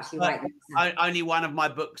 or do you actually write them? Only one of my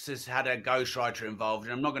books has had a ghostwriter involved,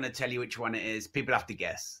 and I'm not going to tell you which one it is. People have to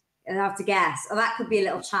guess. They'll have to guess. Oh, that could be a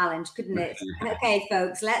little challenge, couldn't it? Okay,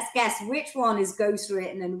 folks, let's guess which one is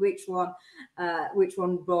ghostwritten and which one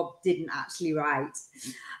Rob didn't actually write.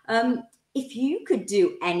 If you could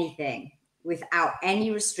do anything without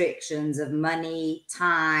any restrictions of money,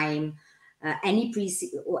 time, any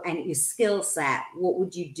or any your skill set, what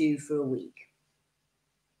would you do for a week?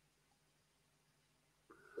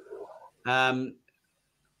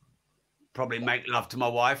 Probably make love to my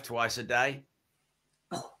wife twice a day.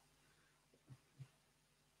 Oh.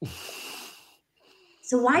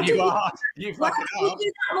 So why do you do that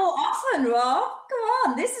more often, Rob? Come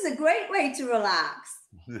on, this is a great way to relax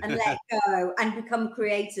and let go and become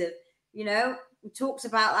creative. You know, we talked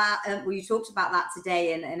about that. You talked about that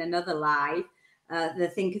today in another live.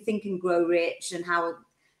 The Think and Grow Rich, and how,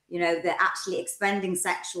 you know, they're actually expending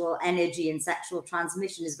sexual energy and sexual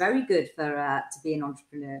transmission is very good for to be an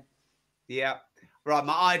entrepreneur. Yeah, right.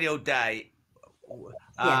 My ideal day,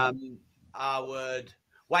 I would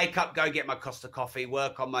wake up, go get my Costa coffee,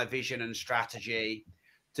 work on my vision and strategy.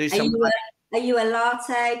 Do some. Are you a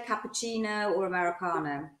latte, cappuccino, or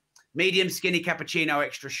Americano? Medium skinny cappuccino,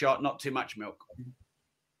 extra shot, not too much milk.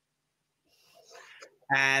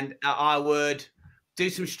 And I would do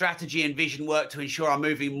some strategy and vision work to ensure I'm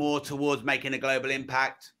moving more towards making a global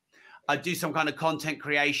impact. I'd do some kind of content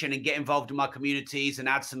creation and get involved in my communities and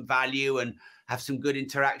add some value and have some good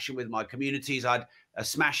interaction with my communities. I'd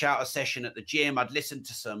smash out a session at the gym. I'd listen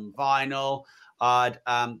to some vinyl. I'd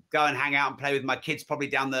go and hang out and play with my kids, probably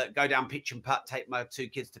go down pitch and putt, take my 2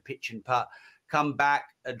 kids to pitch and putt, come back,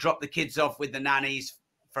 drop the kids off with the nannies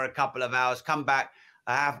for a couple of hours, come back,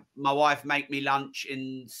 have my wife make me lunch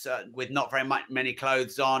with not very many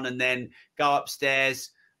clothes on, and then go upstairs,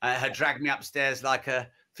 her drag me upstairs like a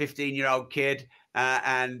 15-year-old kid.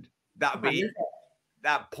 And that would be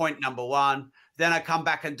that point number 1. Then I come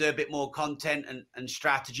back and do a bit more content and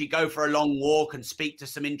strategy, go for a long walk and speak to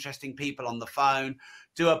some interesting people on the phone,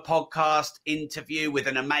 do a podcast interview with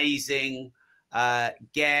an amazing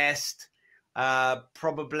guest,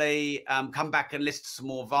 probably come back and listen to some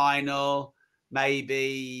more vinyl,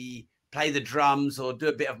 maybe play the drums or do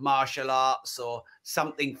a bit of martial arts or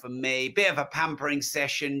something for me, bit of a pampering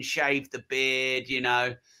session, shave the beard, you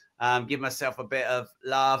know, give myself a bit of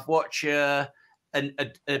love, watch a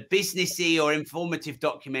businessy or informative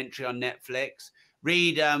documentary on Netflix,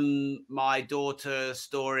 read my daughter's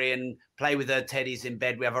story and play with her teddies in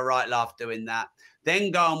bed. We have a right laugh doing that.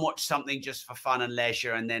 Then go and watch something just for fun and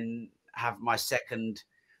leisure, and then have my second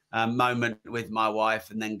moment with my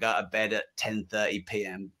wife, and then go to bed at 10:30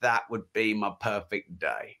 p.m. That would be my perfect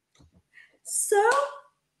day. So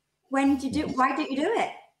why don't you do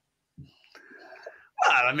it?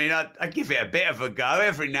 Well, I mean, I give it a bit of a go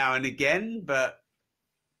every now and again, but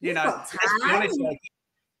you know, let's be honest,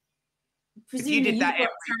 if you did that every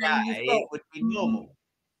day, it would be normal.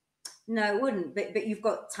 No, it wouldn't. But you've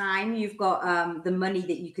got time, you've got the money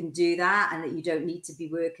that you can do that, and that you don't need to be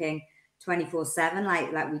working 24/7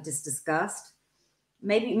 like we just discussed.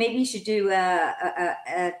 Maybe you should do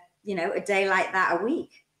a day like that a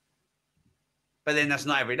week. But then that's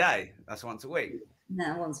not every day. That's once a week.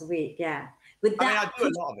 No, once a week, yeah. I do a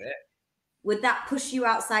lot of it. Would that push you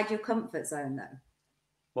outside your comfort zone, though?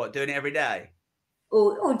 What, doing it every day?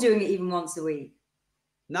 Or doing it even once a week?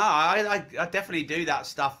 No, I definitely do that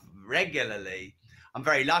stuff regularly. I'm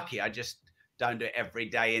very lucky. I just don't do it every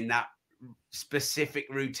day in that specific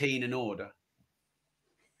routine and order.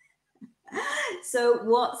 So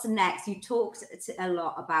what's next? You talked a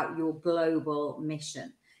lot about your global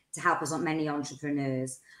mission to help us on many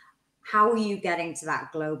entrepreneurs. How are you getting to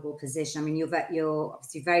that global position? I mean, you're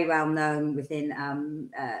obviously very well known within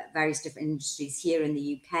various different industries here in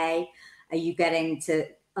the UK. Are you getting to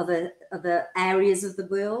other areas of the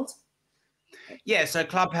world? Yeah, so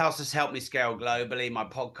Clubhouse has helped me scale globally. My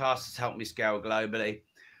podcast has helped me scale globally.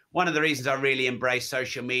 One of the reasons I really embrace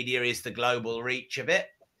social media is the global reach of it.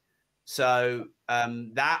 So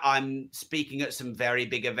that I'm speaking at some very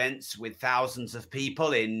big events with thousands of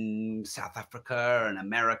people in South Africa and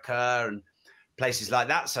America and places like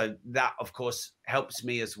that. So that, of course, helps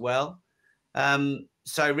me as well.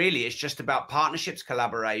 So really, it's just about partnerships,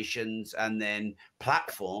 collaborations, and then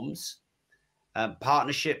platforms,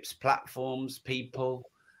 partnerships, platforms, people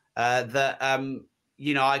that,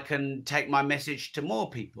 I can take my message to more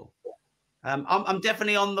people. I'm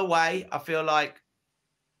definitely on the way. I feel like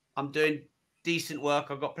I'm doing decent work.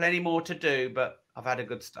 I've got plenty more to do, but I've had a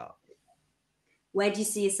good start. Where do you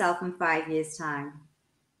see yourself in 5 years' time?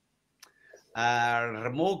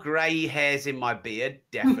 More grey hairs in my beard,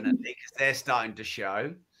 definitely, because they're starting to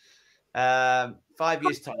show. 5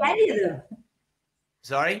 years' time. Any of them?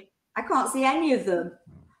 Sorry? I can't see any of them.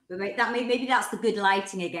 But maybe that's the good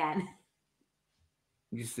lighting again.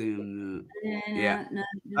 You see them? No.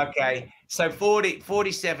 Okay, so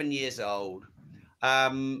 47 years old. I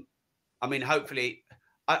mean, hopefully,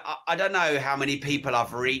 I don't know how many people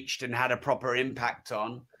I've reached and had a proper impact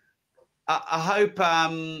on. I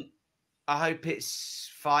hope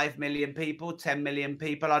it's 5 million people, 10 million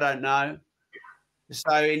people. I don't know.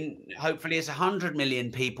 So hopefully it's 100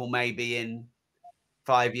 million people maybe in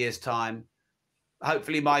 5 years' time.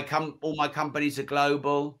 Hopefully all my companies are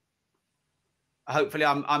global. Hopefully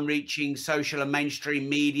I'm reaching social and mainstream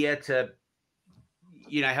media to,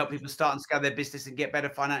 help people start and scale their business and get better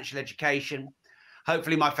financial education.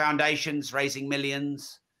 Hopefully my foundation's raising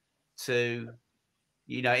millions to,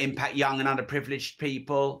 impact young and underprivileged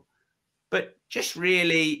people. But just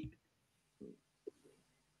really,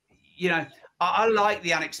 I like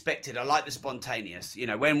the unexpected. I like the spontaneous.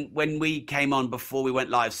 When we came on before we went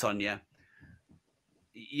live, Sonia,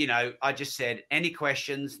 I just said, any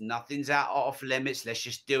questions, nothing's off limits. Let's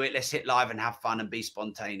just do it. Let's hit live and have fun and be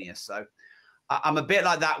spontaneous. So I'm a bit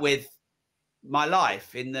like that with my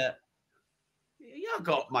life in that, I've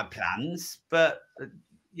got my plans, but,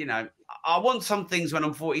 I want some things when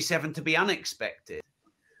I'm 47 to be unexpected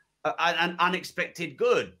and unexpected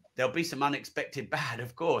good. There'll be some unexpected bad,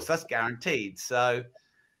 of course, that's guaranteed. So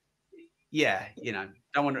yeah, I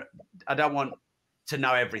don't want to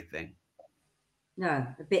know everything. No,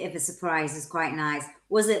 a bit of a surprise is quite nice.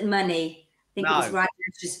 Was it money? I think it was right.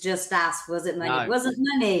 Just asked, was it money? No. It wasn't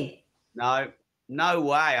money. No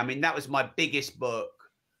way. I mean, that was my biggest book.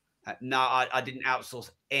 No, I didn't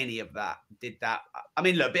outsource any of that. Did that. I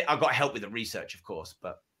mean, look, I got help with the research, of course,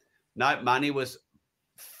 but no, money was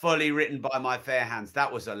fully written by my fair hands.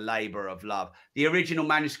 That was a labor of love. The original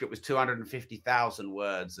manuscript was 250,000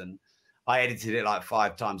 words and I edited it like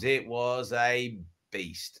 5 times. It was a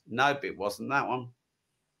beast. Nope, it wasn't that one.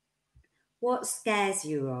 What scares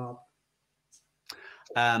you, Rob?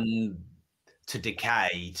 To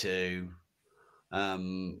decay, to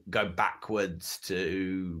go backwards,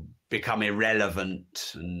 to become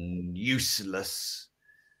irrelevant and useless.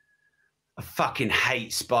 I fucking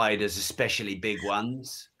hate spiders, especially big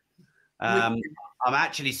ones. I'm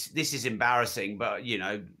actually, this is embarrassing, but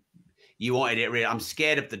you wanted it real. I'm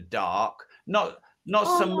scared of the dark. Not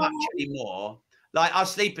so much anymore. Like I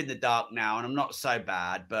sleep in the dark now and I'm not so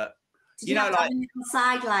bad, but did you have to have a little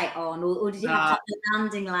side light on or did you have to have the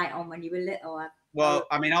landing light on when you were little? Well,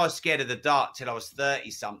 I mean, I was scared of the dark till I was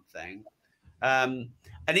 30 something. And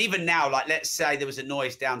even now, like, let's say there was a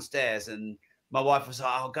noise downstairs and my wife was like,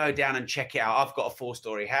 I'll go down and check it out. I've got a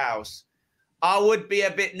 4-story house. I would be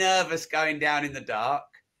a bit nervous going down in the dark.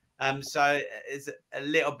 So it's a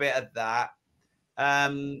little bit of that.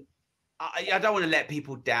 I don't want to let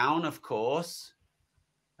people down, of course.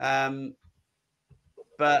 But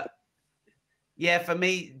yeah, for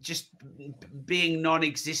me, just being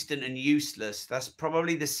non-existent and useless, that's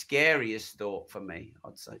probably the scariest thought for me,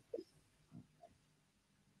 I'd say.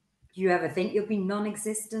 Do you ever think you'll be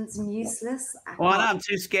non-existent and useless? Well, I'm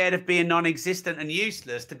too scared of being non-existent and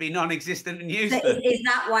useless to be non-existent and useless. Is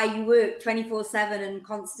that why you work 24/7 and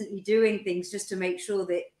constantly doing things just to make sure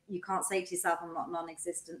that you can't say to yourself, I'm not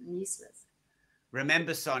non-existent and useless?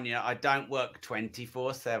 Remember, Sonia, I don't work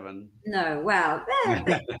 24/7. No, well,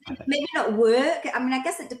 maybe not work. I mean, I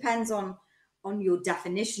guess it depends on your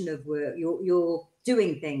definition of work. You're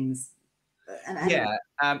doing things.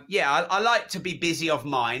 I like to be busy of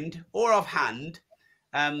mind or of hand,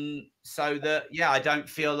 so that I don't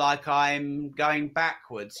feel like I'm going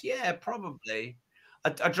backwards. Yeah, probably.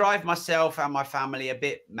 I drive myself and my family a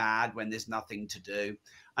bit mad when there's nothing to do,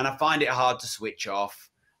 and I find it hard to switch off.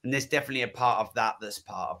 And there's definitely a part of that that's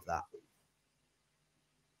part of that.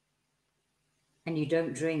 And you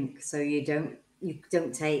don't drink, so you don't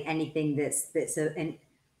take anything that's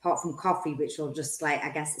apart from coffee, which will just, like, I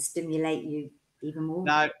guess, stimulate you even more.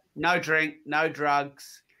 No drink, no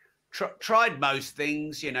drugs. Tried most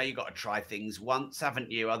things. You know, you got to try things once, haven't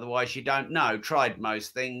you? Otherwise, you don't know. Tried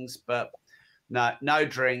most things, but no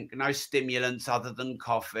drink, no stimulants other than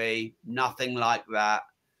coffee, nothing like that.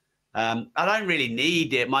 I don't really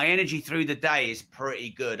need it. My energy through the day is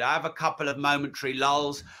pretty good. I have a couple of momentary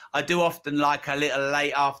lulls. I do often like a little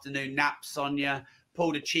late afternoon nap, Sonia.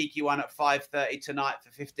 Pulled a cheeky one at 5:30 tonight for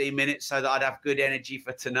 15 minutes so that I'd have good energy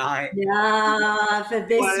for tonight. Yeah, for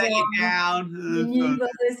this one. Let you down. You knew what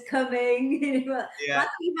was coming. Yeah.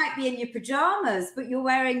 You might be in your pajamas, but you're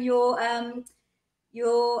wearing your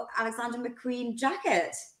Alexander McQueen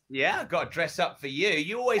jacket. Yeah, I've got to dress up for you.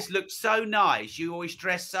 You always look so nice. You always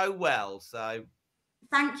dress so well. So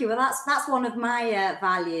thank you. Well, that's one of my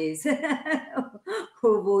values,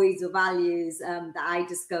 or voids, or values that I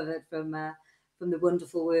discovered from the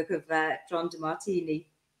wonderful work of John DeMartini.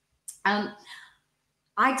 I've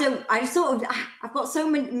got so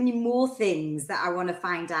many more things that I want to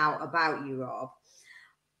find out about you, Rob.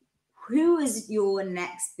 Who is your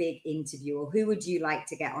next big interview, or who would you like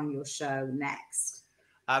to get on your show next?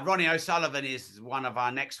 Ronnie O'Sullivan is one of our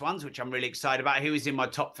next ones, which I'm really excited about. He was in my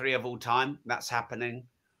top 3 of all time. That's happening.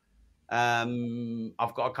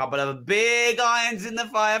 I've got a couple of big irons in the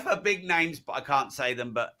fire for big names, but I can't say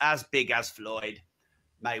them. But as big as Floyd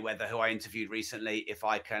Mayweather, who I interviewed recently, if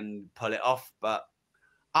I can pull it off. But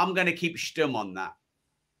I'm going to keep stum on that.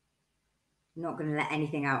 Not going to let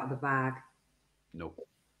anything out of the bag. Nope.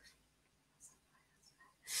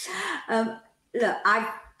 Look,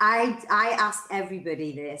 I ask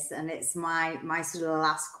everybody this, and it's my sort of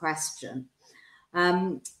last question.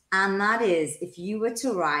 And that is, if you were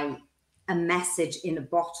to write a message in a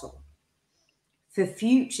bottle for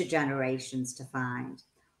future generations to find,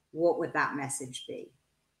 what would that message be?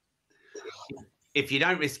 If you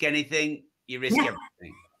don't risk anything, you risk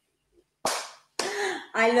everything.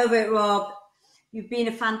 I love it, Rob. You've been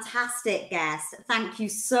a fantastic guest. Thank you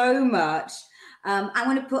so much.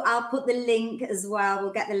 I'll put the link as well.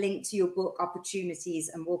 We'll get the link to your book, Opportunities,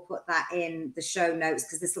 and we'll put that in the show notes,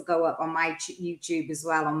 because this will go up on my YouTube as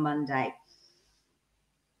well on Monday.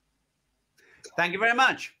 Thank you very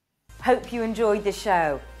much. Hope you enjoyed the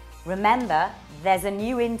show. Remember, there's a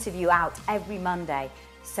new interview out every Monday,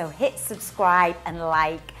 so hit subscribe and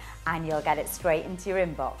like, and you'll get it straight into your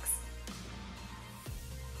inbox.